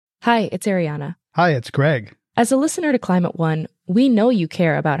Hi, it's Ariana. Hi, it's Greg. As a listener to Climate One, we know you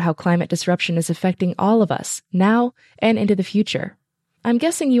care about how climate disruption is affecting all of us, now and into the future. I'm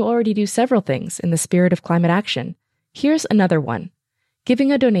guessing you already do several things in the spirit of climate action. Here's another one.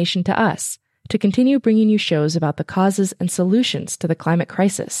 Giving a donation to us to continue bringing you shows about the causes and solutions to the climate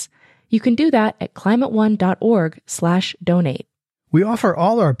crisis. You can do that at climateone.org/donate. We offer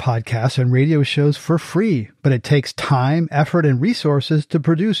all our podcasts and radio shows for free, but it takes time, effort, and resources to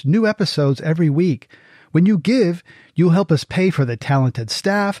produce new episodes every week. When you give, you'll help us pay for the talented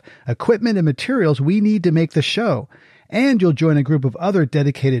staff, equipment, and materials we need to make the show. And you'll join a group of other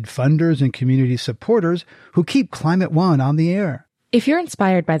dedicated funders and community supporters who keep Climate One on the air. If you're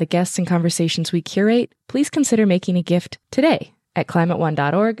inspired by the guests and conversations we curate, please consider making a gift today at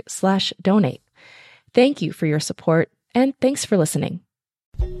climateone.org/donate. Thank you for your support, and thanks for listening.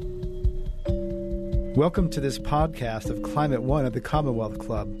 Welcome to this podcast of Climate One at the Commonwealth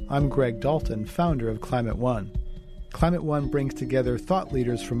Club. I'm Greg Dalton, founder of Climate One. Climate One brings together thought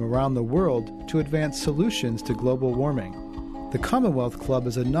leaders from around the world to advance solutions to global warming. The Commonwealth Club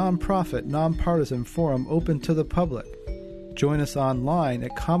is a nonprofit, nonpartisan forum open to the public. Join us online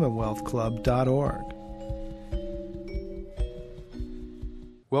at commonwealthclub.org.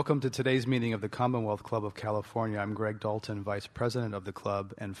 Welcome to today's meeting of the Commonwealth Club of California. I'm Greg Dalton, Vice President of the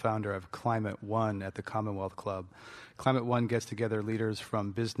club and founder of Climate One at the Commonwealth Club. Climate One gets together leaders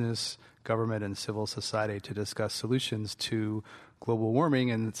from business, government, and civil society to discuss solutions to global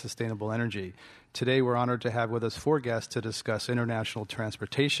warming and sustainable energy. Today, we're honored to have with us 4 guests to discuss international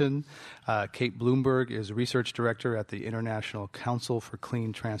transportation. Kate Bloomberg is Research Director at the International Council for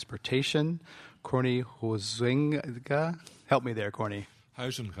Clean Transportation. Corny Huizinga, help me there, Corny.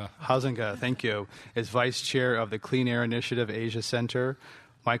 Huizinga, thank you, is Vice Chair of the Clean Air Initiative Asia Center.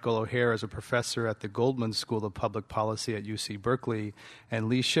 Michael O'Hare is a professor at the Goldman School of Public Policy at UC Berkeley, and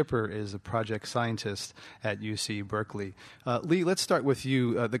Lee Schipper is a project scientist at UC Berkeley. Lee, let's start with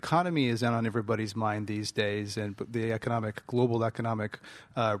you. The economy is on everybody's mind these days, and the global economic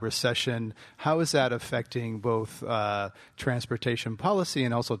recession. How is that affecting both transportation policy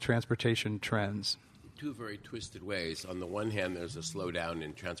and also transportation trends? Two very twisted ways. On the one hand, there's a slowdown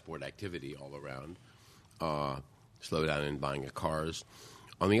in transport activity all around, slowdown in buying of cars.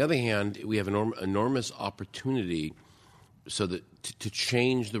 On the other hand, we have an enormous opportunity so that to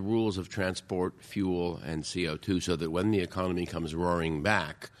change the rules of transport, fuel, and CO2 so that when the economy comes roaring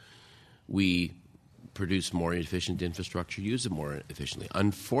back, we produce more efficient infrastructure, use it more efficiently.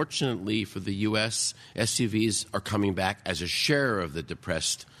 Unfortunately for the U.S., SUVs are coming back as a share of the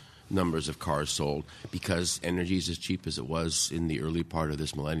depressed numbers of cars sold because energy is as cheap as it was in the early part of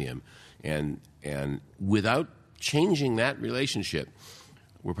this millennium. And without changing that relationship,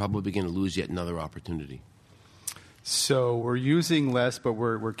 we're probably going to lose yet another opportunity. So we're using less, but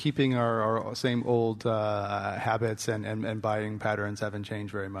we're keeping our same old habits and buying patterns haven't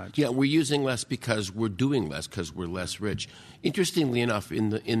changed very much. Yeah, we're using less because we're doing less because we're less rich. Interestingly enough, in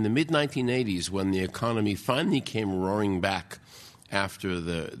the mid-1980s, when the economy finally came roaring back after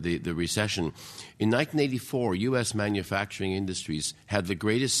the recession, in 1984, U.S. manufacturing industries had the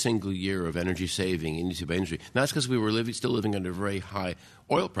greatest single year of energy saving in the industry. And that's because we were still living under very high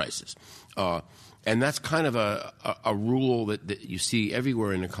oil prices. And that's kind of a rule that you see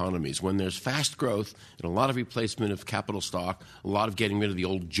everywhere in economies. When there's fast growth and a lot of replacement of capital stock, a lot of getting rid of the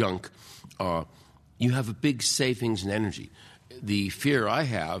old junk, you have a big savings in energy. The fear I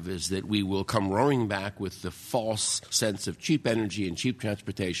have is that we will come roaring back with the false sense of cheap energy and cheap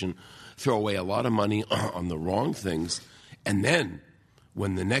transportation, throw away a lot of money on the wrong things, and then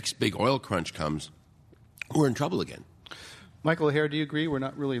when the next big oil crunch comes, we're in trouble again. Michael O'Hare, do you agree we're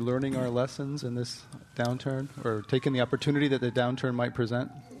not really learning our lessons in this downturn or taking the opportunity that the downturn might present?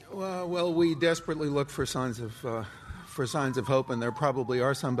 Well, we desperately look for signs of hope, and there probably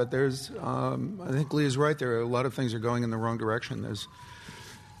are some, but there's, I think Lee is right, there are a lot of things are going in the wrong direction. There's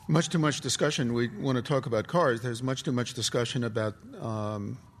much too much discussion. We want to talk about cars. There's much too much discussion about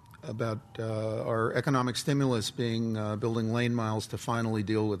our economic stimulus being building lane miles to finally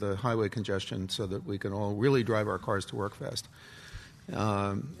deal with the highway congestion so that we can all really drive our cars to work fast.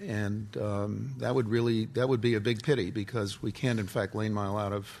 That would be a big pity because we can't, in fact, lane mile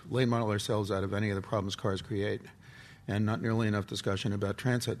ourselves out of any of the problems cars create, and not nearly enough discussion about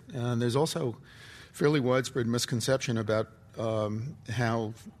transit. And there's also fairly widespread misconception about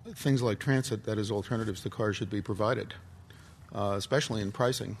how things like transit, that is alternatives to cars, should be provided, especially in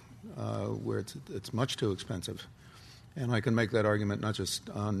pricing, where it's much too expensive. And I can make that argument not just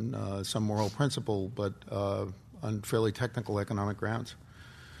on some moral principle, but on fairly technical economic grounds.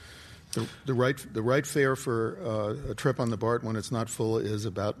 The right fare for a trip on the BART when it's not full is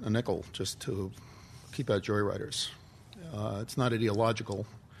about a nickel, just to keep out joyriders. It's not ideological.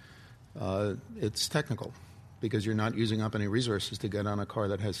 It's technical, because you're not using up any resources to get on a car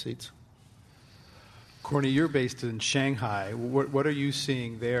that has seats. Courtney, you're based in Shanghai. What are you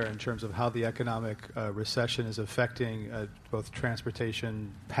seeing there in terms of how the economic recession is affecting both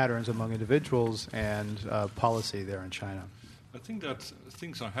transportation patterns among individuals and policy there in China? I think that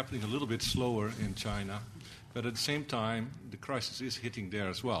things are happening a little bit slower in China, but at the same time, the crisis is hitting there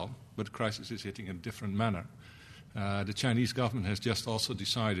as well, but the crisis is hitting in a different manner. The Chinese government has just also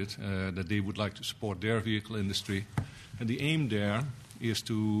decided that they would like to support their vehicle industry, and the aim there is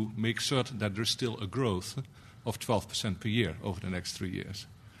to make certain that there's still a growth of 12% per year over the next 3 years.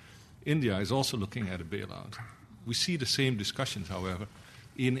 India is also looking at a bailout. We see the same discussions, however,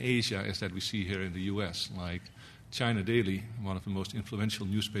 in Asia as that we see here in the US. Like China Daily, one of the most influential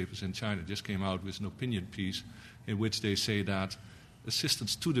newspapers in China, just came out with an opinion piece in which they say that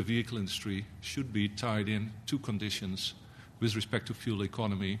assistance to the vehicle industry should be tied in to conditions with respect to fuel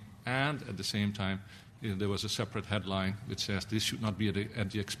economy, and at the same time, there was a separate headline which says this should not be at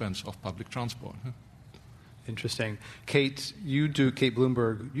the expense of public transport. Interesting. Kate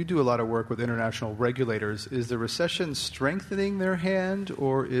Bloomberg, you do a lot of work with international regulators. Is the recession strengthening their hand,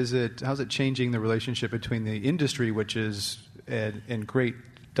 or how's it changing the relationship between the industry, which is in great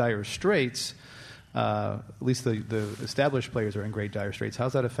dire straits? At least the established players are in great dire straits.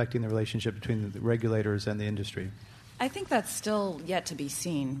 How's that affecting the relationship between the regulators and the industry? I think that's still yet to be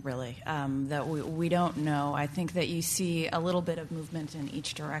seen, really, that we don't know. I think that you see a little bit of movement in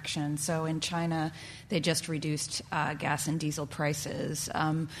each direction. So in China, they just reduced gas and diesel prices,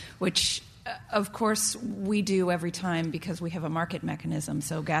 which, of course, we do every time because we have a market mechanism.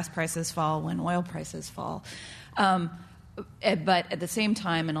 So gas prices fall when oil prices fall. But at the same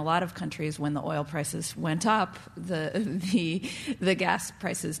time, in a lot of countries, when the oil prices went up, the gas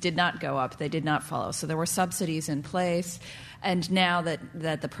prices did not go up. They did not follow. So there were subsidies in place. And now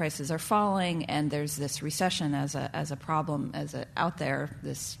that the prices are falling and there's this recession as a problem out there,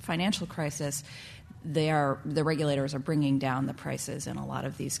 this financial crisis, the regulators are bringing down the prices in a lot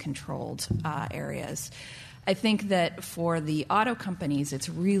of these controlled areas. I think that for the auto companies, it's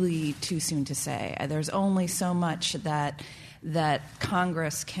really too soon to say. There's only so much that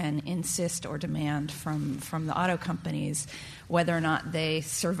Congress can insist or demand from the auto companies. Whether or not they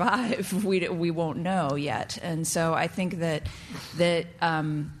survive, we won't know yet. And so I think that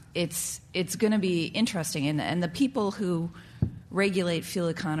it's going to be interesting. And the people who regulate fuel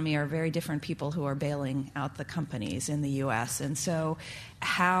economy are very different people who are bailing out the companies in the U.S. And so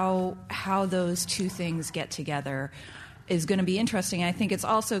how those two things get together is going to be interesting. I think it's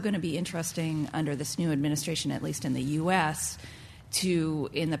also going to be interesting under this new administration, at least in the U.S.,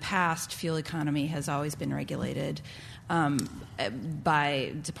 in the past, fuel economy has always been regulated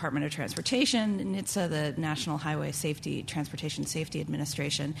by Department of Transportation, NHTSA, the National Highway Transportation Safety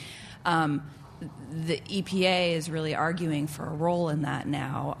Administration. The EPA is really arguing for a role in that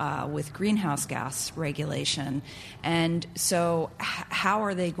now with greenhouse gas regulation. And so how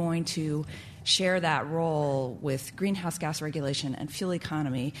are they going to share that role with greenhouse gas regulation and fuel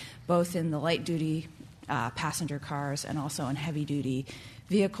economy, both in the light-duty passenger cars and also in heavy-duty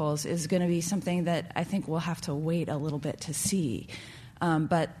vehicles, is going to be something that I think we'll have to wait a little bit to see.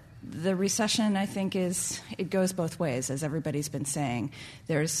 But the recession, I think, it goes both ways, as everybody's been saying.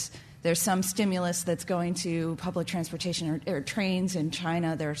 There's some stimulus that's going to public transportation or trains in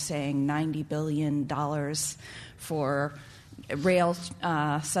China. They're saying $90 billion for rail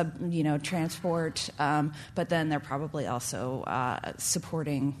transport, but then they're probably also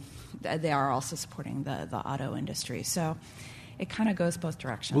supporting the auto industry. So it kind of goes both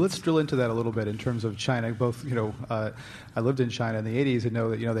directions. Well, let's drill into that a little bit in terms of China. Both, I lived in China in the 80s and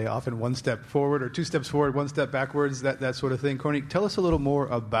know that, they often one step forward or two steps forward, one step backwards, that sort of thing. Courtney, tell us a little more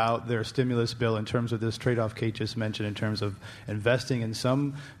about their stimulus bill in terms of this trade-off Kate just mentioned in terms of investing in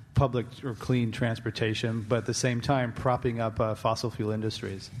some public or clean transportation, but at the same time propping up fossil fuel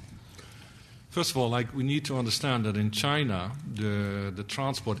industries. First of all, we need to understand that in China, the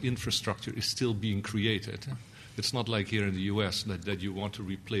transport infrastructure is still being created. It's not like here in the U.S. that you want to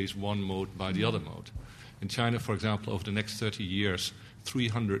replace one mode by the other mode. In China, for example, over the next 30 years,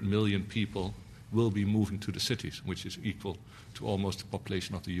 300 million people will be moving to the cities, which is equal to almost the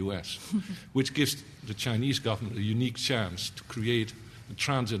population of the U.S., which gives the Chinese government a unique chance to create a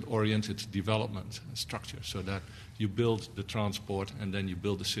transit-oriented development structure so that you build the transport and then you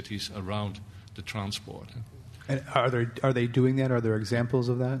build the cities around the transport. And are they doing that? Are there examples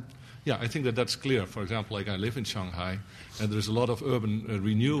of that? Yeah, I think that's clear. For example, like I live in Shanghai, and there's a lot of urban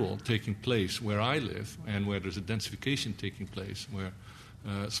renewal taking place where I live, and where there's a densification taking place, where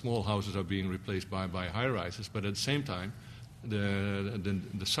small houses are being replaced by high-rises. But at the same time,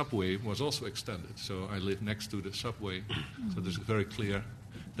 the subway was also extended. So I live next to the subway, so there's a very clear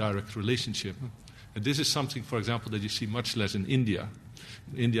direct relationship. And this is something, for example, that you see much less in India.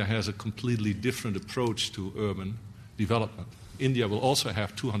 India has a completely different approach to urban development. India will also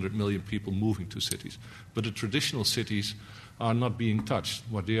have 200 million people moving to cities, but the traditional cities are not being touched.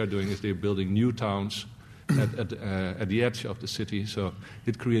 What they are doing is they're building new towns at the edge of the city, so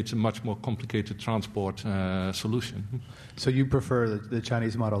it creates a much more complicated transport solution. So you prefer the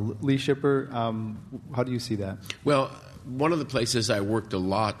Chinese model. Lee Shipper, how do you see that? Well, one of the places I worked a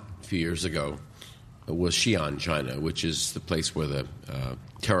lot a few years ago was Xi'an, China, which is the place where the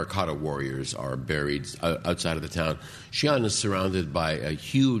terracotta warriors are buried outside of the town. Xi'an is surrounded by a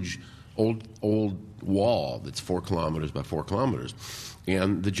huge old wall that's 4 kilometers by 4 kilometers.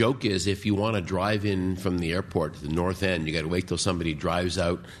 And the joke is, if you want to drive in from the airport to the north end, you got to wait till somebody drives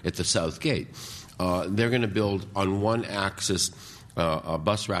out at the south gate. They're going to build on one axis a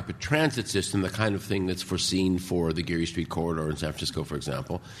bus rapid transit system, the kind of thing that's foreseen for the Geary Street corridor in San Francisco, for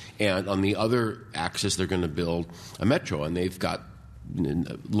example. And on the other axis, they're going to build a metro, and they've got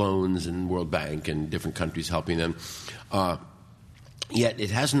loans and World Bank and different countries helping them. Yet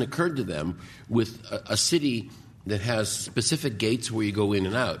it hasn't occurred to them with a city that has specific gates where you go in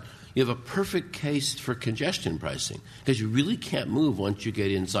and out. You have a perfect case for congestion pricing, because you really can't move once you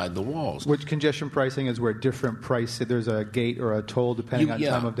get inside the walls. Which congestion pricing is where different price, there's a gate or a toll depending on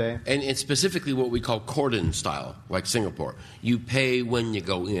time of day? And it's specifically what we call cordon style, like Singapore. You pay when you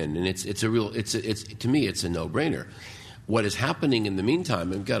go in, and it's to me, it's a no-brainer. What is happening in the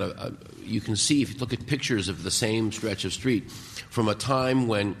meantime, you can see if you look at pictures of the same stretch of street from a time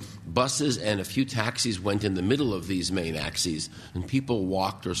when buses and a few taxis went in the middle of these main axes and people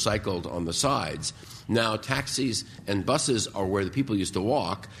walked or cycled on the sides. Now taxis and buses are where the people used to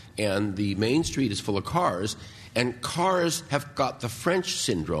walk, and the main street is full of cars. And cars have got the French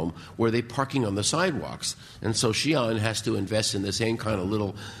syndrome where they're parking on the sidewalks. And so Xi'an has to invest in the same kind of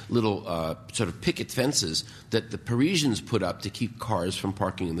little sort of picket fences that the Parisians put up to keep cars from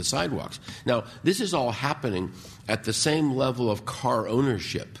parking on the sidewalks. Now, this is all happening at the same level of car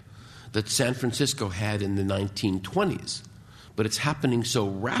ownership that San Francisco had in the 1920s. But it's happening so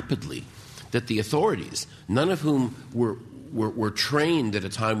rapidly that the authorities, none of whom were trained at a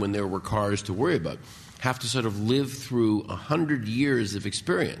time when there were cars to worry about, have to sort of live through 100 years of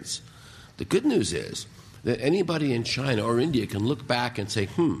experience. The good news is that anybody in China or India can look back and say,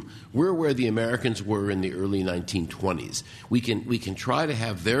 we're where the Americans were in the early 1920s. We can try to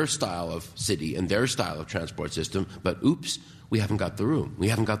have their style of city and their style of transport system, but oops, we haven't got the room. We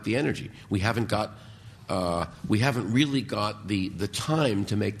haven't got the energy. We haven't really got the time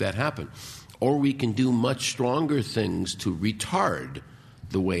to make that happen. Or we can do much stronger things to retard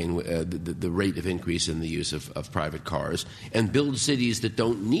the way in the rate of increase in the use of private cars, and build cities that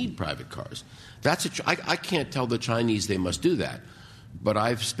don't need private cars. I can't tell the Chinese they must do that, but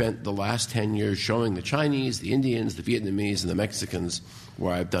I've spent the last 10 years showing the Chinese, the Indians, the Vietnamese, and the Mexicans,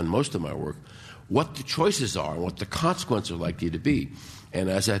 where I've done most of my work, what the choices are and what the consequences are likely to be. And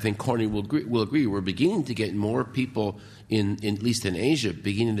as I think Corny will agree, we're beginning to get more people, at least in Asia,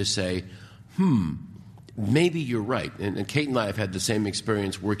 beginning to say, maybe you're right. And Kate and I have had the same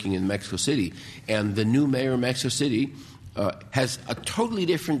experience working in Mexico City. And the new mayor of Mexico City has a totally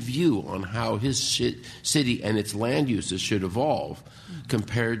different view on how his city and its land uses should evolve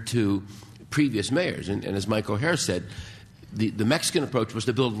compared to previous mayors. And as Mike O'Hare said, the Mexican approach was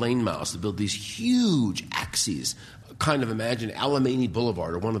to build lane miles, to build these huge axes. Kind of imagine Alameda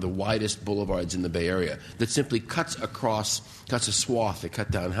Boulevard, or one of the widest boulevards in the Bay Area, that simply cuts a swath. They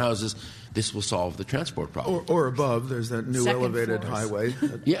cut down houses. This will solve the transport problem. Or above, there's that new elevated highway.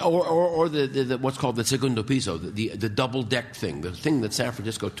 Yeah, or the what's called the segundo piso, the double-deck thing, the thing that San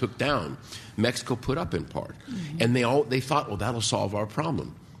Francisco took down, Mexico put up in part. And they thought, well, that'll solve our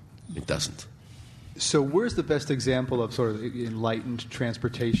problem. It doesn't. So where's the best example of sort of enlightened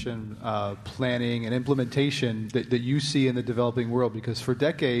transportation planning and implementation that you see in the developing world? Because for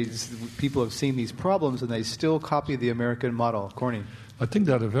decades, people have seen these problems, and they still copy the American model. Corny? I think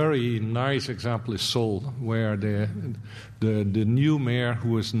that a very nice example is Seoul, where the new mayor,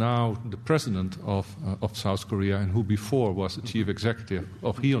 who is now the president of South Korea and who before was the chief executive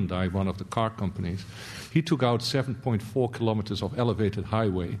of Hyundai, one of the car companies, he took out 7.4 kilometers of elevated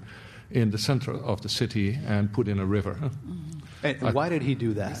highway in the center of the city and put in a river. And why did he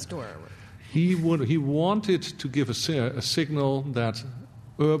do that? He wanted to give a signal that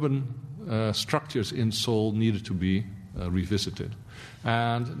urban structures in Seoul needed to be revisited.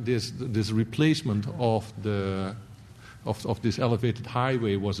 And this replacement of this elevated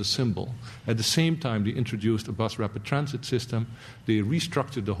highway was a symbol. At the same time, they introduced a bus rapid transit system. They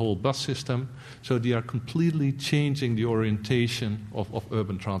restructured the whole bus system. So they are completely changing the orientation of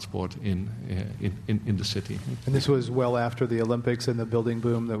urban transport in the city. And this was well after the Olympics and the building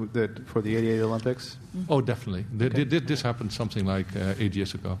boom that for the '88 Olympics? Oh, definitely. This happened something like 8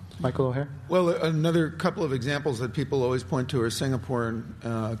 years ago. Michael O'Hare? Well, another couple of examples that people always point to are Singapore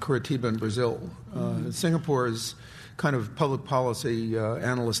and Curitiba in Brazil. Singapore is kind of public policy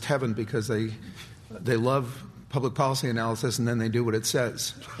analyst heaven because they love public policy analysis and then they do what it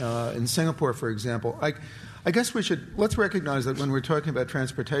says. In Singapore, for example, I guess let's recognize that when we're talking about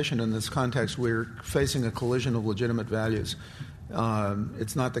transportation in this context, we're facing a collision of legitimate values.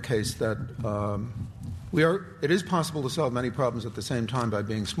 It's not the case that it is possible to solve many problems at the same time by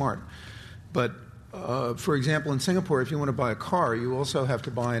being smart. But for example, in Singapore, if you want to buy a car, you also have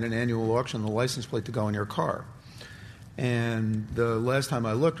to buy in an annual auction the license plate to go in your car. And the last time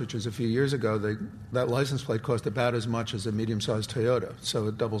I looked, which was a few years ago, that license plate cost about as much as a medium-sized Toyota, so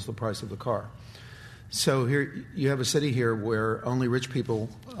it doubles the price of the car. So here you have a city here where only rich people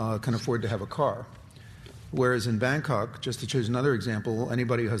can afford to have a car, whereas in Bangkok, just to choose another example,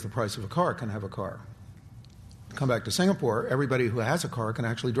 anybody who has the price of a car can have a car. Come back to Singapore, everybody who has a car can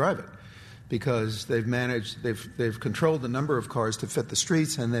actually drive it, because they've controlled the number of cars to fit the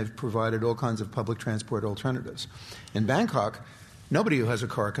streets, and they've provided all kinds of public transport alternatives. In Bangkok, nobody who has a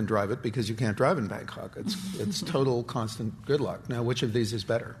car can drive it because you can't drive in Bangkok. It's total constant gridlock. Now, which of these is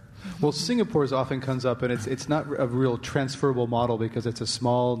better? Well, Singapore's often comes up, and it's not a real transferable model because it's a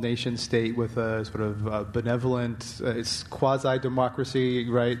small nation state with a sort of benevolent, it's quasi-democracy,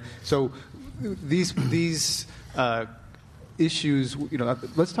 right? So these issues,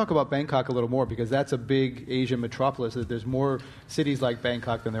 let's talk about Bangkok a little more because that's a big Asian metropolis. There's more cities like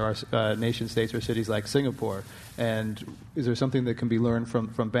Bangkok than there are nation states or cities like Singapore. And is there something that can be learned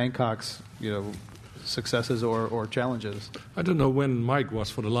from Bangkok's, successes or challenges? I don't know when Mike was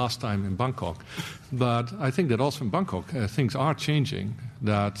for the last time in Bangkok, but I think that also in Bangkok things are changing,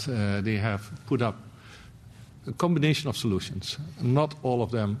 that they have put up a combination of solutions. Not all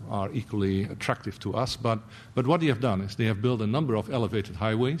of them are equally attractive to us, but what they have done is they have built a number of elevated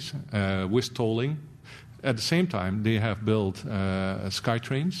highways with tolling. At the same time, they have built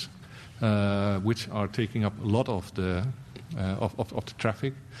SkyTrains, which are taking up a lot of the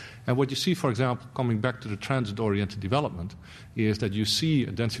traffic. And what you see, for example, coming back to the transit-oriented development, is that you see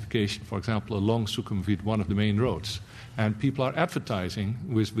a densification, for example, along Sukhumvit, one of the main roads. And people are advertising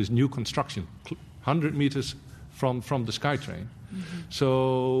with new construction, 100 meters from the SkyTrain. Mm-hmm.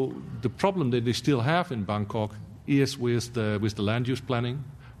 So the problem that they still have in Bangkok is with the land use planning.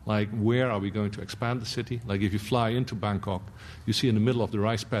 Like, where are we going to expand the city? Like, if you fly into Bangkok, you see in the middle of the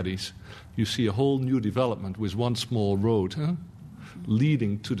rice paddies, you see a whole new development with one small road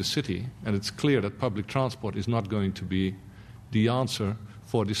leading to the city. And it's clear that public transport is not going to be the answer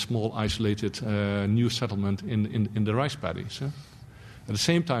for this small, isolated new settlement in the rice paddies. At the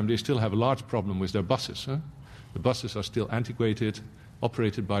same time, they still have a large problem with their buses. The buses are still antiquated,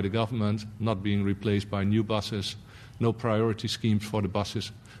 operated by the government, not being replaced by new buses, no priority schemes for the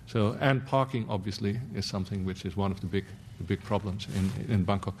buses. And parking, obviously, is something which is one of the big problems in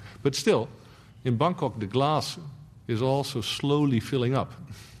Bangkok. But still, in Bangkok, the glass is also slowly filling up.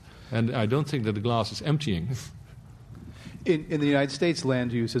 And I don't think that the glass is emptying. In the United States,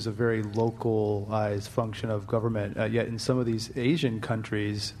 land use is a very localized function of government. Yet in some of these Asian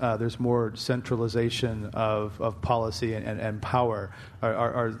countries, there's more centralization of policy and power.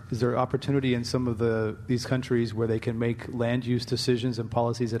 Is there opportunity in some of these countries where they can make land use decisions and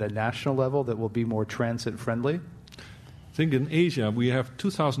policies at a national level that will be more transit-friendly? I think in Asia, we have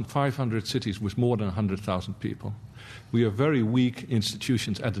 2,500 cities with more than 100,000 people. We have very weak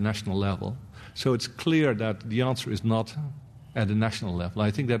institutions at the national level. So it's clear that the answer is not at the national level.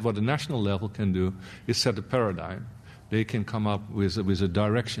 I think that what the national level can do is set a paradigm. They can come up with a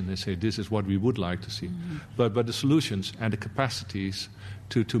direction. They say, this is what we would like to see. Mm-hmm. But the solutions and the capacities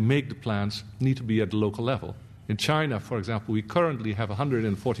to make the plans need to be at the local level. In China, for example, we currently have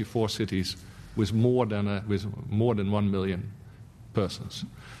 144 cities with more than 1 million persons.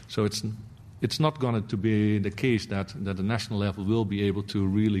 So it's not going to be the case that the national level will be able to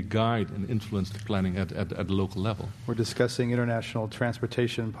really guide and influence the planning at the local level. We're discussing international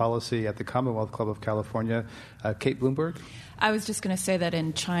transportation policy at the Commonwealth Club of California. Kate Bloomberg? I was just going to say that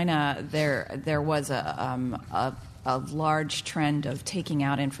in China there was a a large trend of taking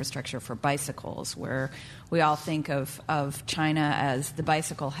out infrastructure for bicycles, where we all think of China as the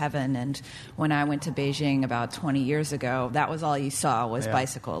bicycle heaven. And when I went to Beijing about 20 years ago, that was all you saw was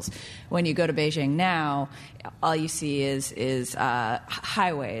bicycles. When you go to Beijing now, all you see is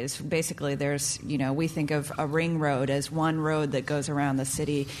highways. Basically, we think of a ring road as one road that goes around the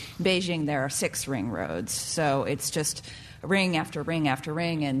city. In Beijing, there are 6 ring roads. So it's just ring after ring after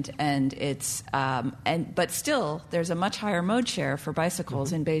ring, and it's but still there's a much higher mode share for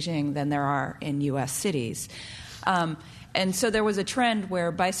bicycles in Beijing than there are in U.S. cities. And so there was a trend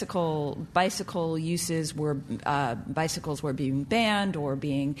where bicycle uses were bicycles were being banned or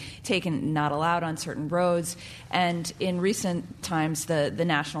being taken, not allowed on certain roads. And in recent times, the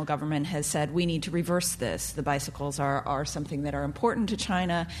national government has said we need to reverse this. The bicycles are something that are important to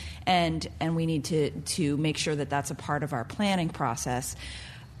China, and we need to make sure that that's a part of our planning process.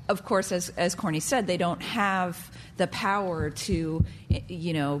 Of course, as Corny said, they don't have the power to,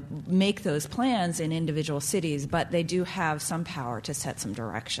 make those plans in individual cities, but they do have some power to set some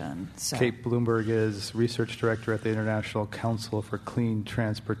direction. So. Kate Bloomberg is research director at the International Council for Clean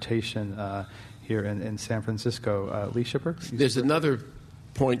Transportation here in San Francisco. Lee Shipper? There's another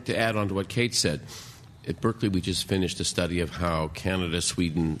point to add on to what Kate said. At Berkeley, we just finished a study of how Canada,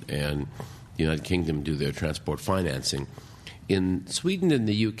 Sweden, and the United Kingdom do their transport financing. In Sweden and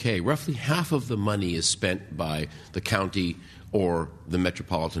the UK, roughly half of the money is spent by the county or the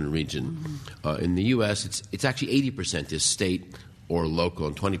metropolitan region. Mm-hmm. In the U.S., it's actually 80% is state or local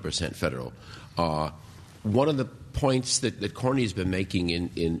and 20% federal. One of the points that Corny's been making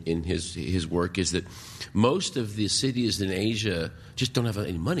in his work is that most of the cities in Asia just don't have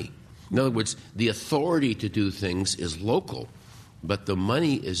any money. In other words, the authority to do things is local, but the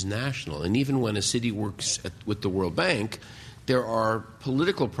money is national. And even when a city works with the World Bank, there are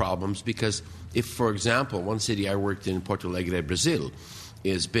political problems because if, for example, one city I worked in, Porto Alegre, Brazil,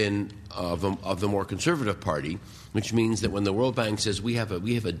 has been of the more conservative party, which means that when the World Bank says we have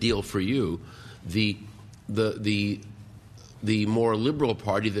a deal for you, the more liberal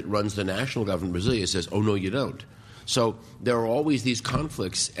party that runs the national government in Brasilia says, oh, no, you don't. So there are always these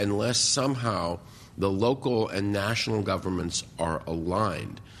conflicts unless somehow the local and national governments are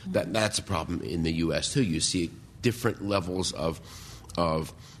aligned. That's a problem in the U.S. too. You see different levels of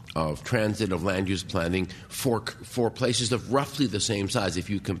transit, of land use planning for places of roughly the same size. If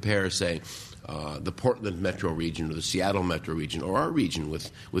you compare, say, the Portland metro region or the Seattle metro region or our region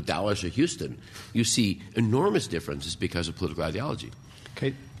with Dallas or Houston, you see enormous differences because of political ideology.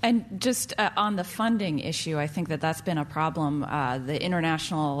 Kate? And just on the funding issue, I think that's been a problem. The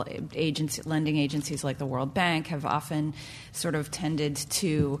international lending agencies like the World Bank have often sort of tended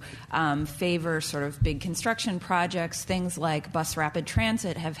to favor sort of big construction projects. Things like bus rapid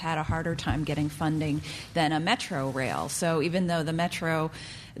transit have had a harder time getting funding than a metro rail. So even though the metro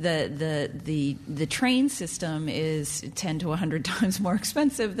the train system is 10 to 100 times more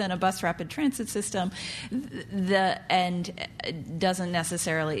expensive than a bus rapid transit system, and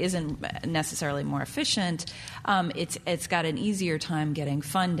isn't necessarily more efficient. It's got an easier time getting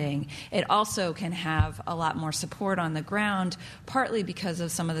funding. It also can have a lot more support on the ground, partly because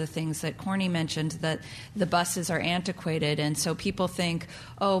of some of the things that Corny mentioned, that the buses are antiquated, and so people think,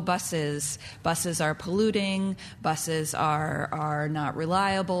 oh, buses are polluting, buses are not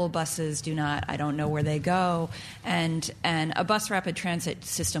reliable, buses I don't know where they go, and a bus rapid transit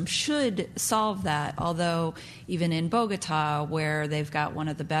system should solve that, although even in Bogota, where they've got one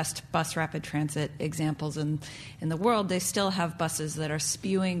of the best bus rapid transit examples in the world, they still have buses that are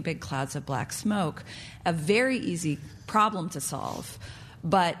spewing big clouds of black smoke. A very easy problem to solve,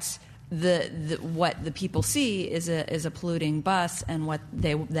 but what the people see is a polluting bus, and what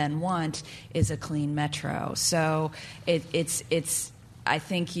they then want is a clean metro. So it's I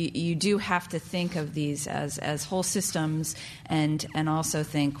think you do have to think of these as whole systems, and also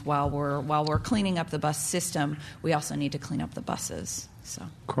think while we're cleaning up the bus system, we also need to clean up the buses. So,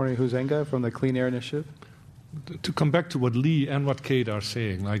 Corny Huzenga from the Clean Air Initiative. To come back to what Lee and what Kate are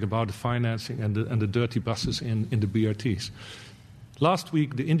saying, like about the financing and the dirty buses in the BRTs. Last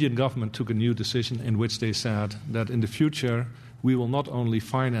week, the Indian government took a new decision in which they said that in the future we will not only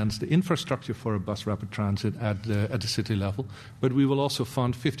finance the infrastructure for a bus rapid transit at the city level, but we will also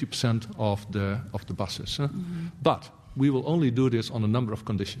fund 50% of the buses. Mm-hmm. But we will only do this on a number of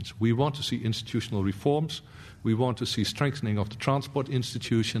conditions. We want to see institutional reforms, we want to see strengthening of the transport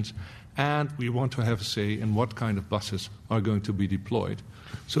institutions, and we want to have a say in what kind of buses are going to be deployed.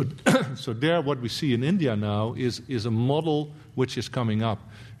 So there what we see in India now is a model which is coming up,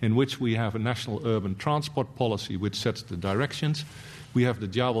 in which we have a national urban transport policy which sets the directions, We have the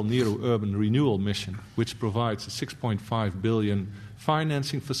Jawel Nehru Urban Renewal Mission, which provides a $6.5 billion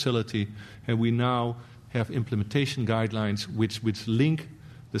financing facility, and we now have implementation guidelines which link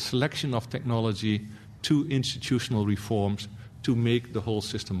the selection of technology to institutional reforms to make the whole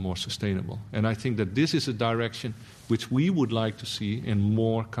system more sustainable. And I think that this is a direction which we would like to see in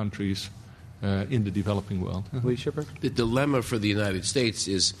more countries in the developing world. Lee Shipper? The dilemma for the United States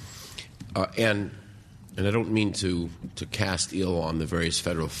is, and I don't mean to cast ill on the various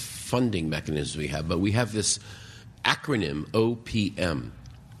federal funding mechanisms we have, but we have this acronym OPM,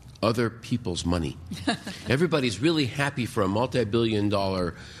 Other People's Money. Everybody's really happy for a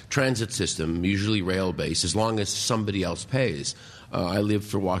multi-billion-dollar transit system, usually rail-based, as long as somebody else pays. I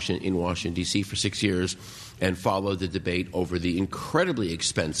lived in Washington, D.C. for 6 years and followed the debate over the incredibly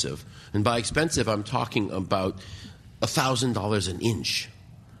expensive, and by expensive I'm talking about $1,000 an inch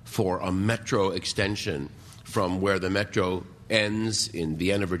for a metro extension from where the metro ends in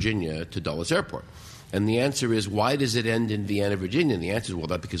Vienna, Virginia to Dulles Airport. And the answer is, why does it end in Vienna, Virginia? And the answer is, well,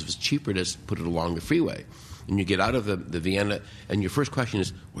 that's because it was cheaper to put it along the freeway. And you get out of the Vienna, and your first question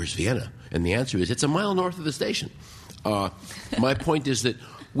is, where's Vienna? And the answer is, it's a mile north of the station. My point is that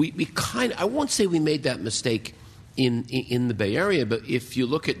I won't say we made that mistake in the Bay Area, but if you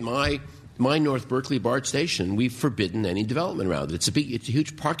look at my North Berkeley BART station, we've forbidden any development around it. It's a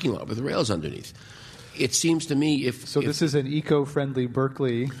huge parking lot with rails underneath. It seems to me this is an eco-friendly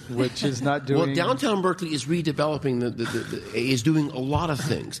Berkeley, which is not doing... Well, downtown Berkeley is redeveloping, is doing a lot of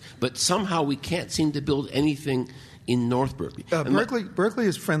things, but somehow we can't seem to build anything in North Berkeley. Berkeley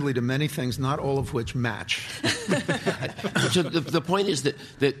is friendly to many things, not all of which match. So the point is that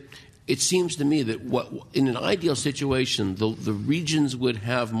it seems to me that in an ideal situation, the regions would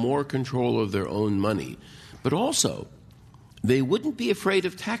have more control of their own money, but also they wouldn't be afraid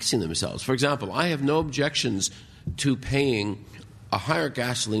of taxing themselves. For example, I have no objections to paying a higher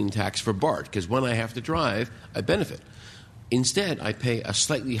gasoline tax for BART, because when I have to drive, I benefit. Instead, I pay a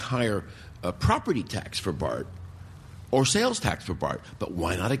slightly higher property tax for BART or sales tax for BART. But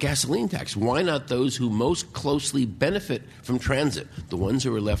why not a gasoline tax? Why not those who most closely benefit from transit, the ones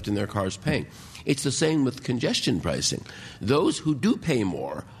who are left in their cars paying? It's the same with congestion pricing. Those who do pay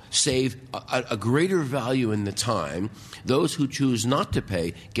more save a greater value in the time. Those who choose not to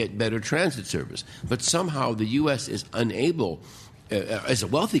pay get better transit service. But somehow the U.S. is unable, as a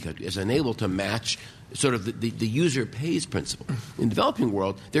wealthy country, is unable to match sort of the user pays principle. In the developing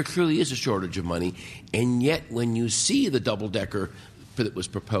world, there clearly is a shortage of money, and yet when you see the double-decker that was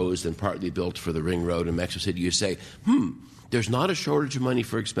proposed and partly built for the Ring Road in Mexico City, you say, there's not a shortage of money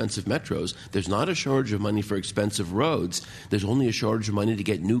for expensive metros. There's not a shortage of money for expensive roads. There's only a shortage of money to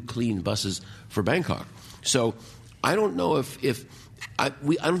get new, clean buses for Bangkok. So I don't know I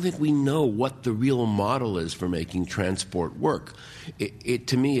don't think we know what the real model is for making transport work.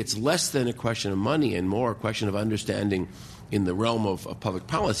 To me, it's less than a question of money and more a question of understanding in the realm of public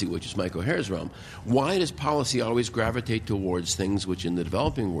policy, which is Mike O'Hare's realm. Why does policy always gravitate towards things which in the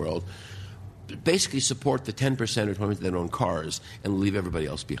developing world basically support the 10% or 20% that own cars and leave everybody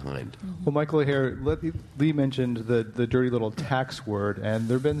else behind? Well, Michael O'Hare, Lee mentioned the dirty little tax word, and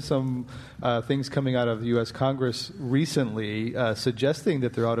there have been some things coming out of the U.S. Congress recently suggesting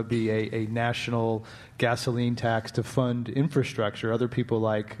that there ought to be a national gasoline tax to fund infrastructure. Other people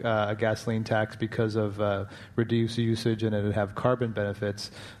like a gasoline tax because of reduced usage and it would have carbon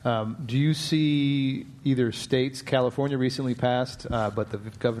benefits. Do you see either states, California recently passed, but the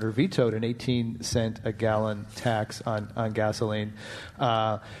governor vetoed an 18-cent a gallon tax on gasoline.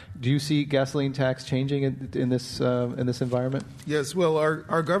 Do you see gasoline tax changing in this environment? Yes. Well,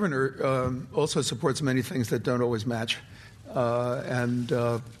 our governor also supports many things that don't always match,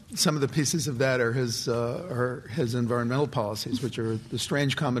 and some of the pieces of that are his environmental policies, which are the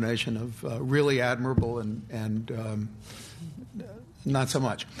strange combination of really admirable and not so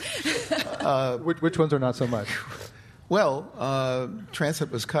much. Which ones are not so much? Well,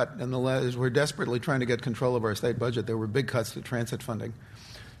 transit was cut, and we're desperately trying to get control of our state budget. There were big cuts to transit funding.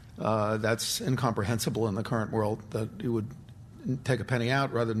 That's incomprehensible in the current world, that you would take a penny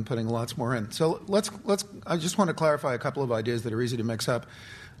out rather than putting lots more in. So let's. I just want to clarify a couple of ideas that are easy to mix up.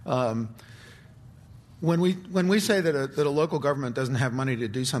 When we say that a local government doesn't have money to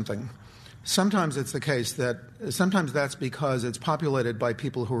do something, sometimes it's the case that sometimes that's because it's populated by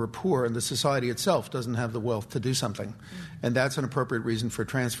people who are poor and the society itself doesn't have the wealth to do something. And that's an appropriate reason for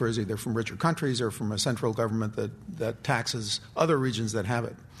transfers, either from richer countries or from a central government that taxes other regions that have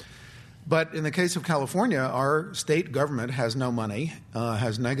it. But in the case of California, our state government has no money,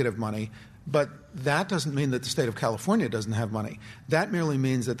 has negative money, But that doesn't mean that the state of California doesn't have money. That merely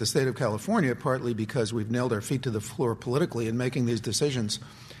means that the state of California, partly because we've nailed our feet to the floor politically in making these decisions,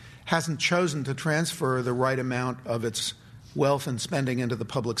 hasn't chosen to transfer the right amount of its wealth and spending into the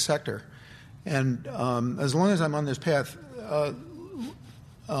public sector. And as long as I'm on this path,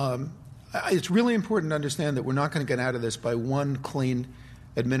 it's really important to understand that we're not going to get out of this by one clean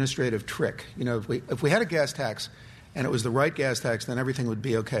administrative trick. You know, if we had a gas tax and it was the right gas tax, then everything would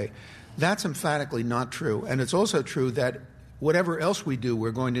be okay. That's emphatically not true. And it's also true that whatever else we do,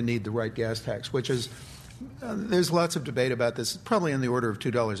 we're going to need the right gas tax, which is there's lots of debate about this, probably in the order of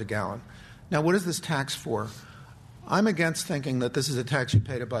 $2 a gallon. Now, what is this tax for? I'm against thinking that this is a tax you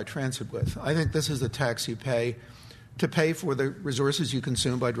pay to buy transit with. I think this is a tax you pay to pay for the resources you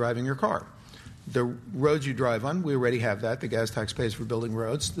consume by driving your car. The roads you drive on, we already have that. The gas tax pays for building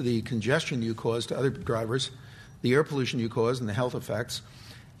roads. The congestion you cause to other drivers, the air pollution you cause, and the health effects,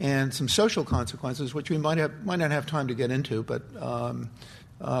 and some social consequences, which we might not have time to get into, but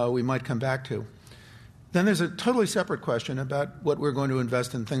we might come back to. Then there's a totally separate question about what we're going to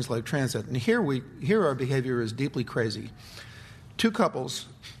invest in things like transit. And here our behavior is deeply crazy. Two couples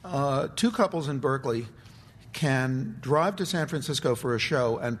in Berkeley can drive to San Francisco for a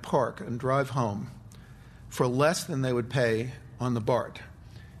show and park and drive home for less than they would pay on the BART.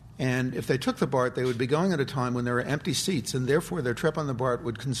 And if they took the BART, they would be going at a time when there are empty seats, and therefore their trip on the BART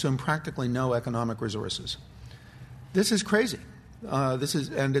would consume practically no economic resources. This is crazy.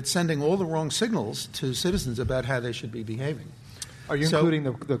 And it's sending all the wrong signals to citizens about how they should be behaving. Are you including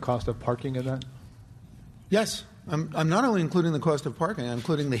the cost of parking in that? Yes. I'm not only including the cost of parking, I'm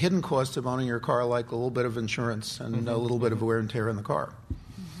including the hidden costs of owning your car, like a little bit of insurance and a little bit of wear and tear in the car.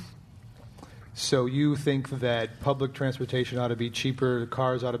 So you think that public transportation ought to be cheaper,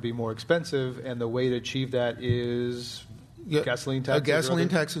 cars ought to be more expensive, and the way to achieve that is gasoline tax? Gasoline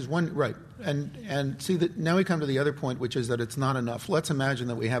tax is one, right. And see, that now we come to the other point, which is that it's not enough. Let's imagine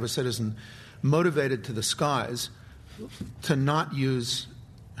that we have a citizen motivated to the skies to not use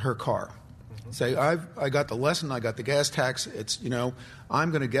her car. Say, I got the lesson, I got the gas tax,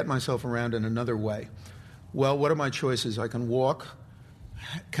 I'm going to get myself around in another way. Well, what are my choices? I can walk.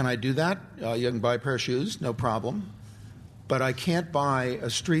 Can I do that? You can buy a pair of shoes, no problem. But I can't buy a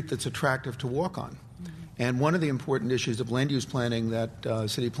street that's attractive to walk on. And one of the important issues of land use planning that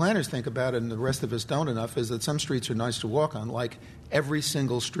city planners think about, and the rest of us don't enough, is that some streets are nice to walk on, like every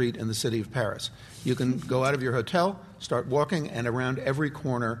single street in the city of Paris. You can go out of your hotel, start walking, and around every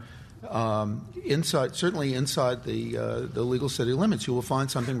corner, certainly inside the legal city limits, you will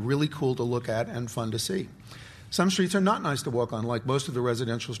find something really cool to look at and fun to see. Some streets are not nice to walk on, like most of the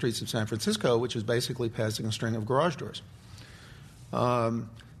residential streets of San Francisco, which is basically passing a string of garage doors. I'm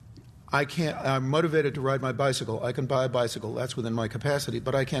motivated to ride my bicycle. I can buy a bicycle. That's within my capacity,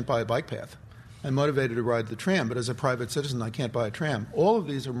 but I can't buy a bike path. I'm motivated to ride the tram, but as a private citizen, I can't buy a tram. All of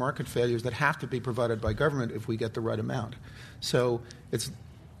these are market failures that have to be provided by government if we get the right amount. So it's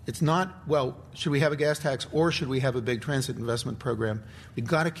not, well, should we have a gas tax or should we have a big transit investment program? We've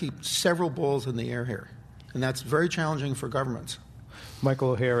got to keep several balls in the air here, and that's very challenging for governments.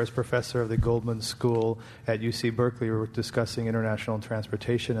 Michael O'Hare is professor of the Goldman School at UC Berkeley. We're discussing international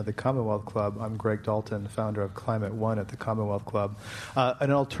transportation at the Commonwealth Club. I'm Greg Dalton, founder of Climate One at the Commonwealth Club.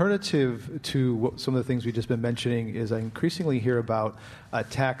 An alternative to some of the things we've just been mentioning is I increasingly hear about a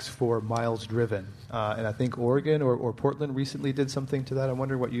tax for miles driven. And I think Oregon or Portland recently did something to that. I'm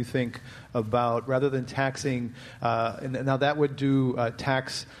wondering what you think about, rather than taxing, and now that would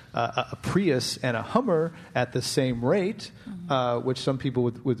tax a Prius and a Hummer at the same rate, which some people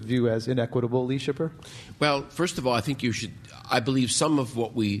would view as inequitable. Lee Shipper? Well, first of all, I believe some of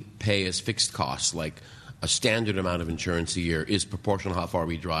what we pay as fixed costs, like a standard amount of insurance a year, is proportional to how far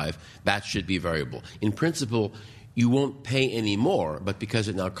we drive. That should be variable. In principle, you won't pay any more, but because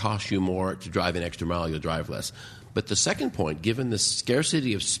it now costs you more to drive an extra mile, you'll drive less. But the second point, given the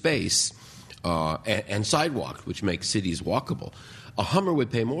scarcity of space and sidewalks, which make cities walkable, a Hummer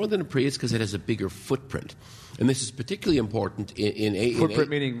would pay more than a Prius because it has a bigger footprint. And this is particularly important in footprint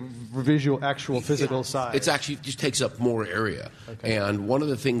meaning visual, actual physical size. It's actually just takes up more area. Okay. And one of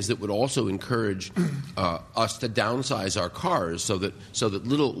the things that would also encourage us to downsize our cars so that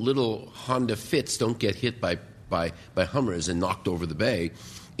little Honda Fits don't get hit by Hummers and knocked over the bay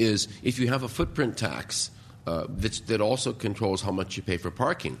is if you have a footprint tax that also controls how much you pay for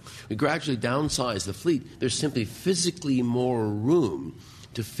parking. We gradually downsize the fleet. There's simply physically more room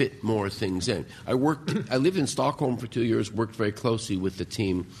to fit more things in. I lived in Stockholm for 2 years, worked very closely with the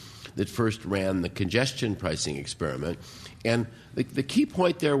team that first ran the congestion pricing experiment. And the key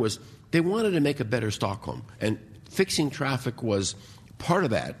point there was they wanted to make a better Stockholm. And fixing traffic was part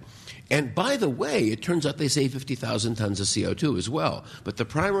of that. And by the way, it turns out they save 50,000 tons of CO2 as well. But the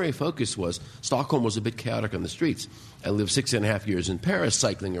primary focus was Stockholm was a bit chaotic on the streets. I lived 6.5 years in Paris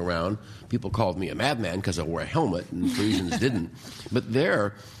cycling around. People called me a madman because I wore a helmet, and Parisians didn't. But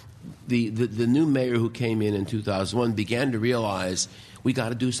there, the new mayor who came in 2001 began to realize we got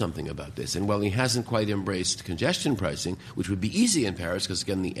to do something about this. And while he hasn't quite embraced congestion pricing, which would be easy in Paris because,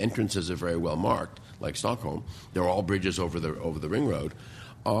 again, the entrances are very well marked, like Stockholm. They're all bridges over the ring road.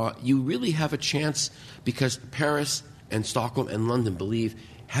 You really have a chance because Paris and Stockholm and London believe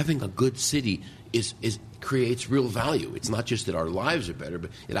having a good city creates real value. It's not just that our lives are better,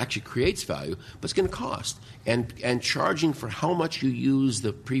 but it actually creates value, but it's going to cost. And charging for how much you use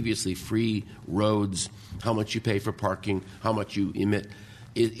the previously free roads, how much you pay for parking, how much you emit,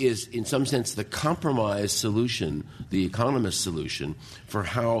 is in some sense the compromise solution, the economist solution for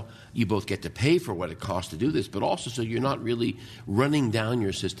how you both get to pay for what it costs to do this, but also so you're not really running down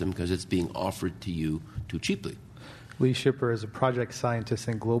your system because it's being offered to you too cheaply. Lee Schipper is a project scientist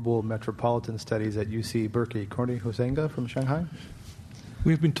in global metropolitan studies at UC Berkeley. Corny Hosenga from Shanghai.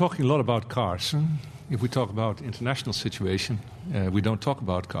 We've been talking a lot about cars. If we talk about international situation, we don't talk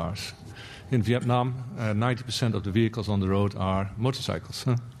about cars. In Vietnam, 90% of the vehicles on the road are motorcycles.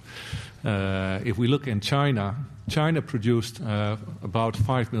 If we look in China, China produced about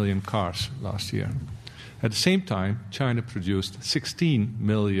 5 million cars last year. At the same time, China produced 16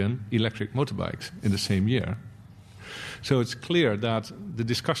 million electric motorbikes in the same year. So it's clear that the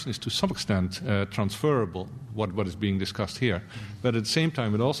discussion is to some extent transferable, what is being discussed here. But at the same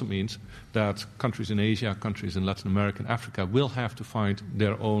time, it also means that countries in Asia, countries in Latin America and Africa will have to find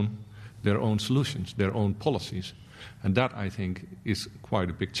their own solutions, their own policies. And that, I think, is quite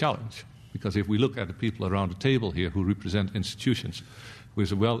a big challenge. Because if we look at the people around the table here who represent institutions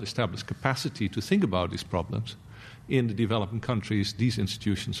with a well-established capacity to think about these problems, in the developing countries, these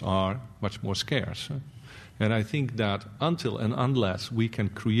institutions are much more scarce. And I think that until and unless we can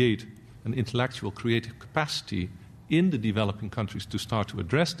create an intellectual creative capacity in the developing countries to start to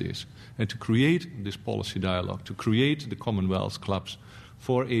address this and to create this policy dialogue, to create the Commonwealth clubs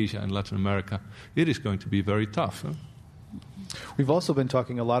for Asia and Latin America, it is going to be very tough. We've also been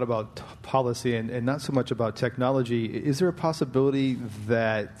talking a lot about policy and not so much about technology. Is there a possibility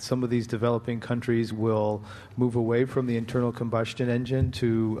that some of these developing countries will move away from the internal combustion engine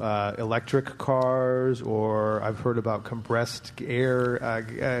to electric cars, or I've heard about compressed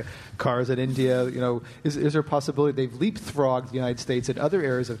air cars in India? You know, is there a possibility they've leapfrogged the United States in other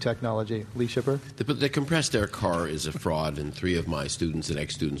areas of technology? Lee Schipper? The compressed air car is a fraud, and 3 of my students and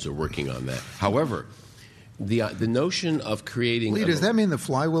ex-students are working on that. However, the notion of creating... Lee, does that mean the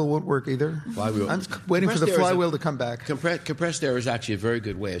flywheel won't work either? Flywheel. I'm waiting for the flywheel to come back. Compressed air is actually a very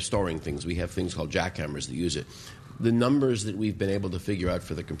good way of storing things. We have things called jackhammers that use it. The numbers that we've been able to figure out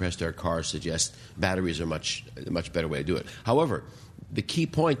for the compressed air car suggest batteries are a much better way to do it. However, the key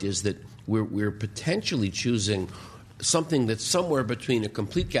point is that we're potentially choosing something that's somewhere between a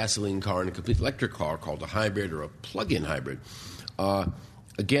complete gasoline car and a complete electric car called a hybrid or a plug-in hybrid.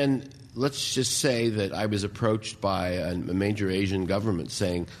 Again, let's just say that I was approached by a major Asian government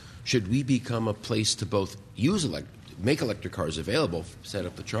saying, should we become a place to both make electric cars available, set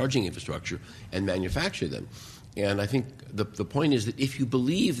up the charging infrastructure, and manufacture them? And I think the point is that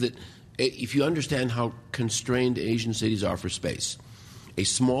if you understand how constrained Asian cities are for space, a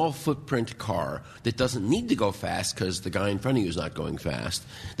small footprint car that doesn't need to go fast because the guy in front of you is not going fast,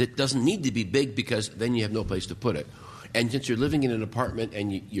 that doesn't need to be big because then you have no place to put it. And since you're living in an apartment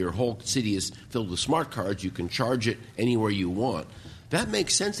and your whole city is filled with smart cards, you can charge it anywhere you want. That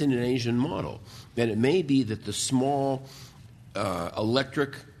makes sense in an Asian model. And it may be that the small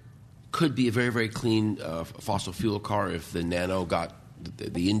electric could be a very, very clean fossil fuel car if the Nano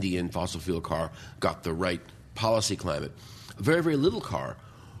the Indian fossil fuel car got the right policy climate. A very, very little car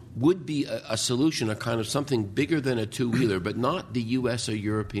would be a solution, a kind of something bigger than a two-wheeler, but not the U.S. or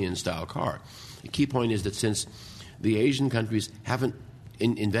European-style car. The key point is that since the Asian countries haven't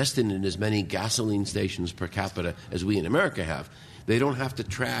invested in as many gasoline stations per capita as we in America have, they don't have to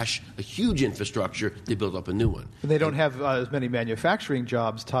trash a huge infrastructure to build up a new one. And they don't have as many manufacturing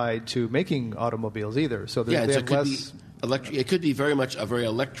jobs tied to making automobiles either. So they have less... It could be very much a very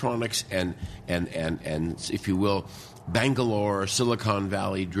electronics and if you will, Bangalore, Silicon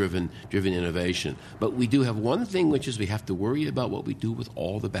Valley driven innovation. But we do have one thing, which is we have to worry about what we do with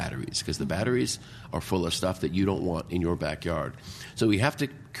all the batteries, because the batteries are full of stuff that you don't want in your backyard. So we have to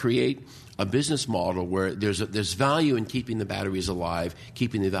create a business model where there's value in keeping the batteries alive,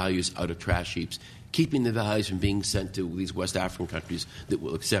 keeping the values out of trash heaps, keeping the values from being sent to these West African countries that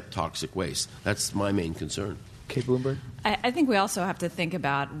will accept toxic waste. That's my main concern. Kate Bloomberg? I think we also have to think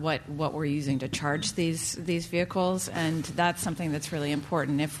about what we're using to charge these vehicles, and that's something that's really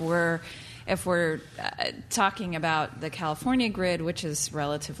important. If we're talking about the California grid, which is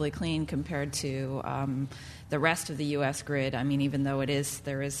relatively clean compared to the rest of the U.S. grid, I mean, even though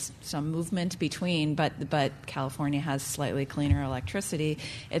there is some movement between, but California has slightly cleaner electricity.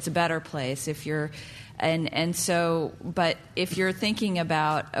 It's a better place. But if you're thinking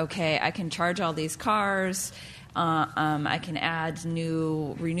about, okay, I can charge all these cars. I can add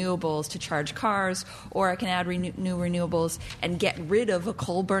new renewables to charge cars, or I can add new renewables and get rid of a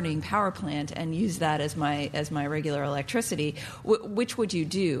coal-burning power plant and use that as my regular electricity. Which would you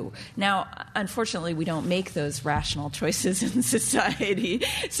do? Now, unfortunately, we don't make those rational choices in society,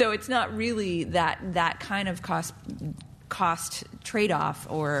 so it's not really that kind of cost trade-off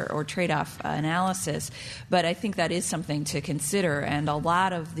or trade-off analysis, but I think that is something to consider. And a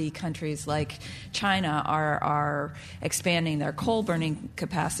lot of the countries like China are expanding their coal-burning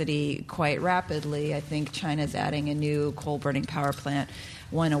capacity quite rapidly. I think China's adding a new coal-burning power plant,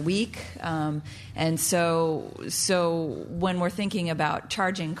 one a week. And so when we're thinking about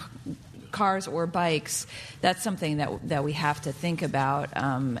charging cars or bikes, that's something that we have to think about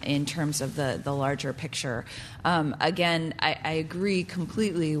in terms of the larger picture. Again, I agree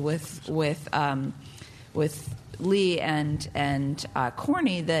completely with Lee and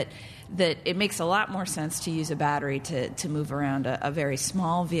Corny that it makes a lot more sense to use a battery to move around a very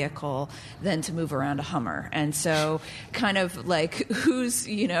small vehicle than to move around a Hummer. And so kind of like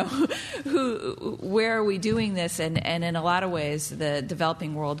where are we doing this? And in a lot of ways, the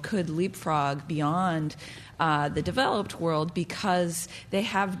developing world could leapfrog beyond the developed world because they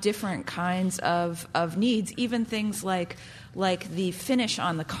have different kinds of needs, even things like the finish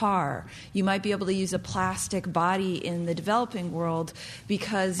on the car. You might be able to use a plastic body in the developing world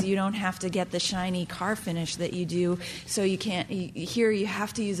because you don't have to get the shiny car finish that you do. So you can't. Here you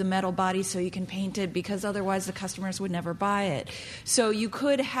have to use a metal body so you can paint it because otherwise the customers would never buy it. So you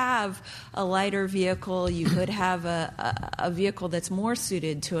could have a lighter vehicle. You could have a vehicle that's more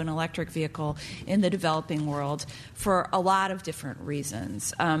suited to an electric vehicle in the developing world for a lot of different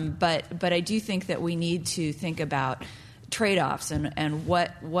reasons. But I do think that we need to think about trade-offs and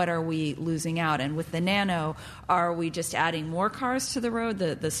what are we losing out. And with the Nano, are we just adding more cars to the road,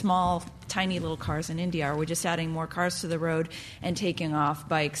 the small tiny little cars in India? Are we just adding more cars to the road and taking off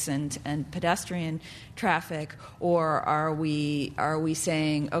bikes and pedestrian traffic? Or are we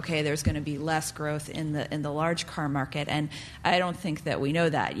saying, okay, there's going to be less growth in the large car market? And I don't think that we know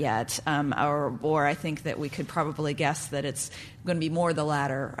that yet, or I think that we could probably guess that it's going to be more the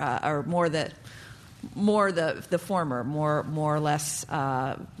latter, or more the former, more less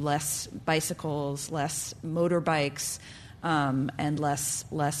bicycles, less motorbikes, and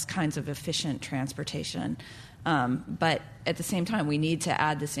less kinds of efficient transportation. But at the same time, we need to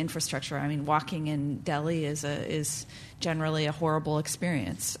add this infrastructure. I mean, walking in Delhi is generally a horrible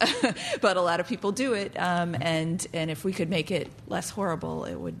experience, but a lot of people do it. And if we could make it less horrible,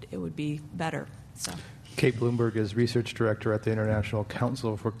 it would be better. So. Kate Bloomberg is Research Director at the International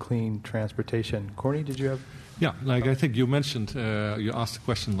Council for Clean Transportation. Corny, did you have? Yeah, I think you mentioned, you asked the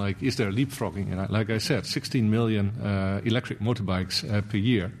question, is there leapfrogging? And like I said, 16 million electric motorbikes per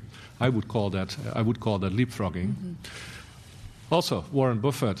year. I would call that leapfrogging. Mm-hmm. Also, Warren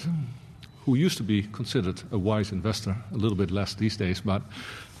Buffett, who used to be considered a wise investor, a little bit less these days, but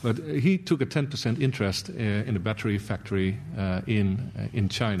he took a 10% interest in a battery factory in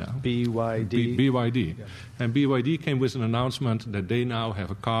China. BYD. BYD. Yeah. And BYD came with an announcement that they now have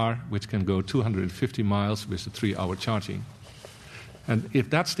a car which can go 250 miles with a 3-hour charging. And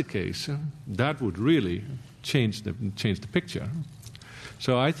if that's the case, that would really change the picture.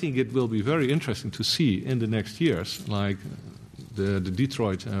 So I think it will be very interesting to see in the next years, like the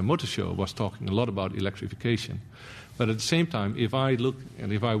Detroit Motor Show was talking a lot about electrification. But at the same time, if I look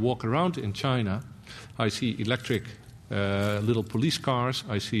and if I walk around in China, I see electric little police cars,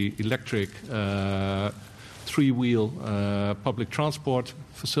 I see electric 3-wheel public transport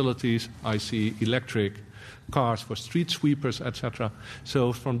facilities, I see electric cars for street sweepers, etc.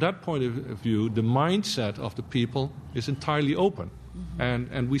 So from that point of view, the mindset of the people is entirely open.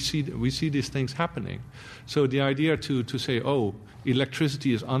 Mm-hmm. And we see these things happening. So the idea to say,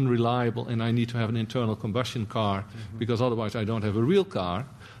 electricity is unreliable and I need to have an internal combustion car because otherwise I don't have a real car,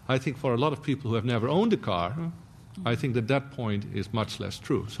 I think for a lot of people who have never owned a car, I think that point is much less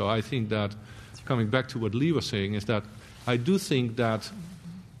true. So I think that, coming back to what Lee was saying, is that I do think that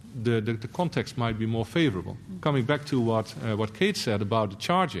the context might be more favorable. Coming back to what Kate said about the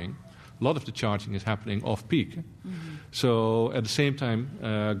charging, a lot of the charging is happening off-peak. So at the same time,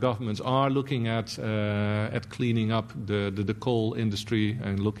 governments are looking at cleaning up the coal industry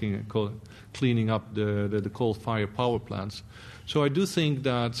and looking at cleaning up the coal-fired power plants. So I do think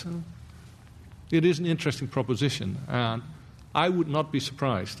that it is an interesting proposition, and I would not be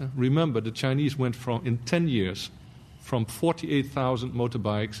surprised. Remember, the Chinese went in 10 years from 48,000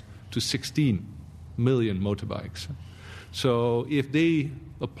 motorbikes to 16 million motorbikes. So if they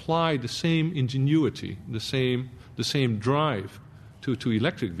apply the same ingenuity, the same drive to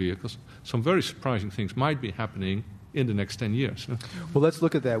electric vehicles, some very surprising things might be happening in the next 10 years. Well, let's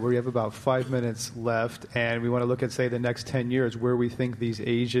look at that. We have about 5 minutes left, and we want to look at, say, the next 10 years, where we think these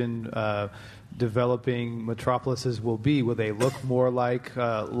Asian developing metropolises will be. Will they look more like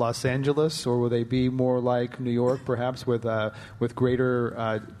Los Angeles, or will they be more like New York, perhaps, with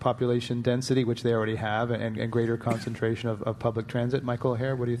greater population density, which they already have, and greater concentration of public transit? Michael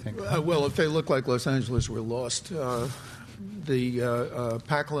O'Hare, what do you think? Well, if they look like Los Angeles, we're lost.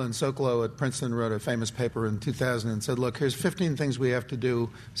 Pakla and Sokolow at Princeton wrote a famous paper in 2000 and said, look, here's 15 things we have to do,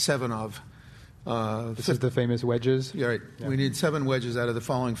 7 of. This is the famous wedges? Yeah, right. Yeah. We need 7 wedges out of the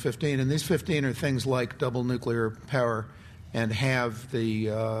following 15, and these 15 are things like double nuclear power and have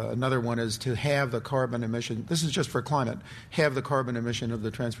another one is to have the carbon emission. This is just for climate. Have the carbon emission of the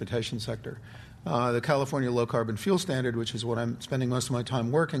transportation sector. The California Low Carbon Fuel Standard, which is what I'm spending most of my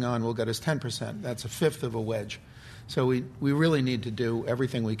time working on, will get us 10%. That's a fifth of a wedge. So we really need to do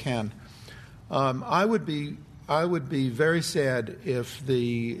everything we can. I would be very sad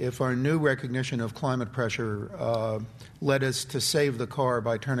if our new recognition of climate pressure led us to save the car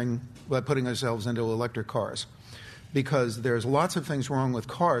by putting ourselves into electric cars, because there's lots of things wrong with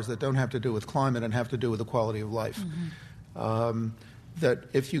cars that don't have to do with climate and have to do with the quality of life. Mm-hmm.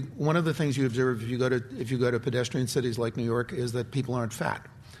 One of the things you observe if you go to pedestrian cities like New York is that people aren't fat,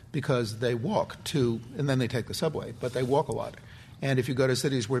 because they walk and then they take the subway, but they walk a lot. And if you go to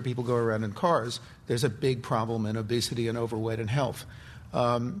cities where people go around in cars, there's a big problem in obesity and overweight and health.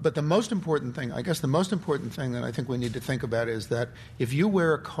 But the most important thing that I think we need to think about is that if you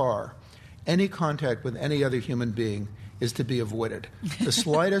wear a car, any contact with any other human being is to be avoided. The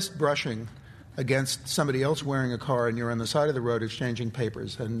slightest brushing against somebody else wearing a car and you're on the side of the road exchanging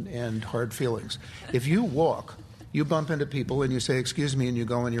papers and hard feelings. If you walk, you bump into people and you say, excuse me, and you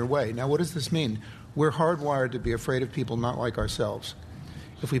go on your way. Now, what does this mean? We're hardwired to be afraid of people not like ourselves.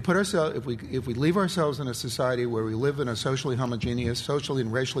 If we leave ourselves in a society where we live in a socially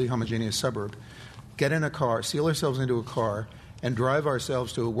and racially homogeneous suburb, get in a car, seal ourselves into a car, and drive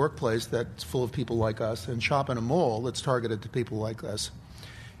ourselves to a workplace that's full of people like us, and shop in a mall that's targeted to people like us,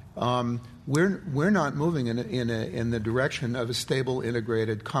 we're not moving in the direction of a stable,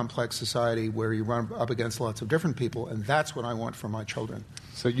 integrated, complex society where you run up against lots of different people, and that's what I want for my children.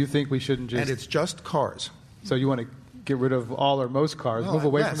 So you think we shouldn't just... And it's just cars. So you want to get rid of all or most cars, move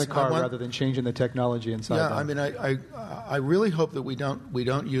away from the car rather than changing the technology inside them. I mean, I really hope that we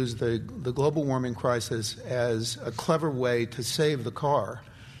don't use the global warming crisis as a clever way to save the car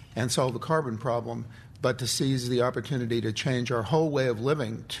and solve the carbon problem, but to seize the opportunity to change our whole way of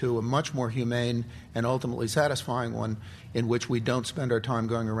living to a much more humane and ultimately satisfying one, in which we don't spend our time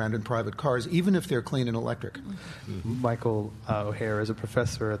going around in private cars, even if they're clean and electric. Mm-hmm. Michael O'Hare is a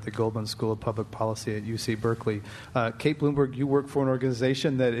professor at the Goldman School of Public Policy at UC Berkeley. Kate Bloomberg, you work for an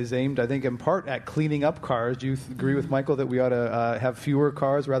organization that is aimed, I think, in part at cleaning up cars. Do you agree with Michael that we ought to have fewer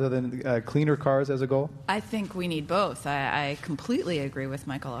cars rather than cleaner cars as a goal? I think we need both. I completely agree with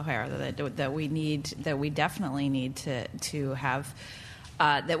Michael O'Hare that we definitely need to have.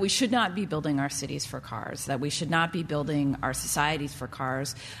 That we should not be building our cities for cars, that we should not be building our societies for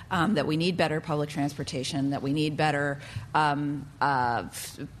cars, that we need better public transportation, that we need better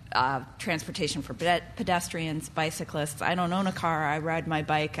transportation for pedestrians, bicyclists. I don't own a car. I ride my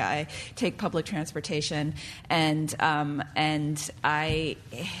bike. I take public transportation, and I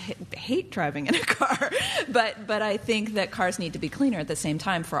hate driving in a car. But I think that cars need to be cleaner at the same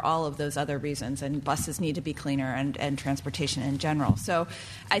time for all of those other reasons, and buses need to be cleaner, and transportation in general. So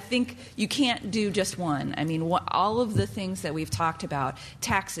I think you can't do just one. I mean, all of the things that we've talked about,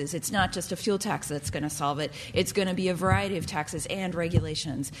 taxes, it's not just a fuel tax that's going to solve it. It's going to be a variety of taxes and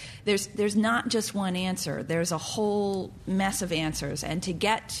regulations. There's not just one answer. There's a whole mess of answers. And to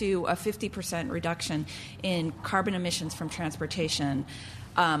get to a 50% reduction in carbon emissions from transportation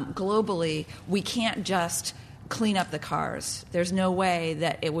globally, we can't just clean up the cars. There's no way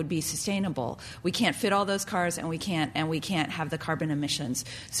that it would be sustainable. We can't fit all those cars, and we can't have the carbon emissions.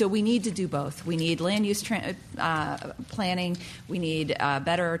 So we need to do both. We need land use planning. We need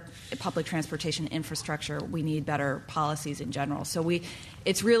better public transportation infrastructure. We need better policies in general. So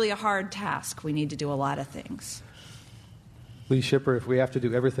it's really a hard task. We need to do a lot of things. Lee Shipper, if we have to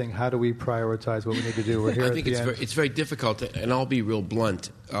do everything, how do we prioritize what we need to do? We're here I think it's very difficult, and I'll be real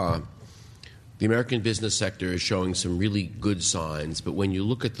blunt. The American business sector is showing some really good signs, but when you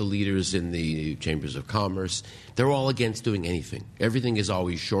look at the leaders in the chambers of commerce, they're all against doing anything. Everything is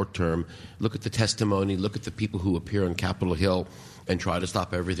always short-term. Look at the testimony. Look at the people who appear on Capitol Hill and try to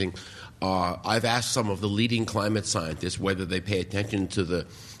stop everything. I've asked some of the leading climate scientists whether they pay attention to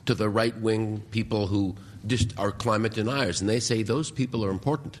the right-wing people who just are climate deniers, and they say those people are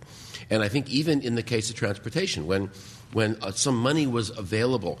important. And I think even in the case of transportation, when some money was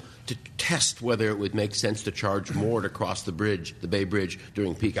available to test whether it would make sense to charge more to cross the bridge, the Bay Bridge,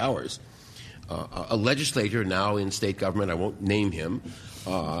 during peak hours, a legislator now in state government, I won't name him,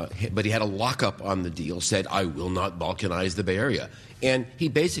 but he had a lockup on the deal, said, I will not balkanize the Bay Area. And he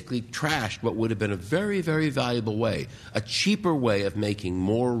basically trashed what would have been a very, very valuable way, a cheaper way of making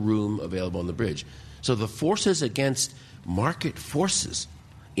more room available on the bridge. So the forces against market forces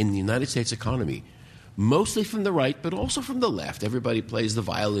in the United States economy, mostly from the right, but also from the left, everybody plays the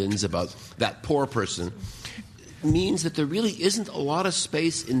violins about that poor person, means that there really isn't a lot of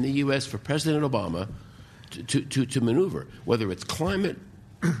space in the U.S. for President Obama to maneuver, whether it's climate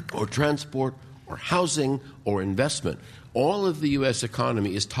or transport or housing or investment. All of the U.S.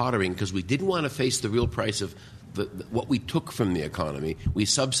 economy is tottering because we didn't want to face the real price of what we took from the economy. We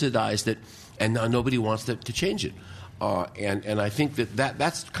subsidized it, and now nobody wants to change it. And I think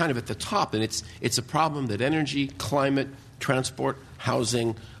that's kind of at the top, and it's a problem that energy, climate, transport,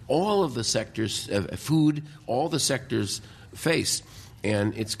 housing, all of the sectors, food, all the sectors face,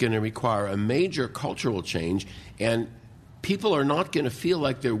 and it's going to require a major cultural change, and people are not going to feel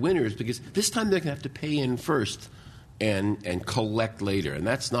like they're winners because this time they're going to have to pay in first and collect later, and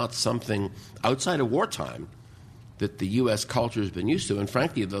that's not something outside of wartime that the U.S. culture has been used to. And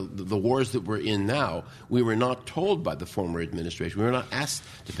frankly, the wars that we're in now, we were not told by the former administration. We were not asked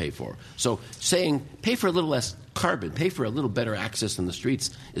to pay for. So saying pay for a little less carbon, pay for a little better access on the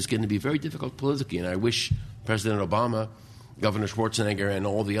streets is going to be very difficult politically. And I wish President Obama, Governor Schwarzenegger, and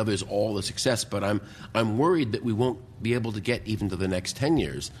all the others all the success. But I'm worried that we won't be able to get even to the next 10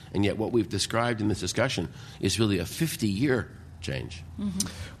 years. And yet what we've described in this discussion is really a 50-year change. Mm-hmm.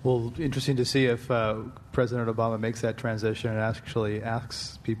 Well, interesting to see if President Obama makes that transition and actually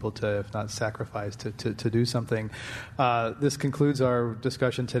asks people to, if not sacrifice, to do something. This concludes our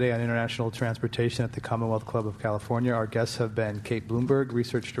discussion today on international transportation at the Commonwealth Club of California. Our guests have been Kate Bloomberg,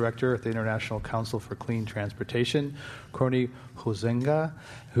 Research Director at the International Council for Clean Transportation, Corny Huizenga,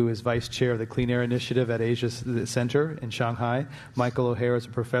 who is Vice Chair of the Clean Air Initiative at Asia Center in Shanghai. Michael O'Hare is a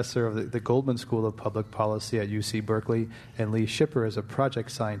professor of the Goldman School of Public Policy at UC Berkeley, and Lee Shipper is a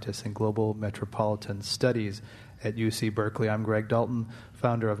project scientist in global metropolitan studies at UC Berkeley. I'm Greg Dalton,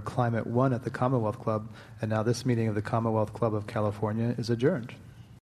 founder of Climate One at the Commonwealth Club, and now this meeting of the Commonwealth Club of California is adjourned.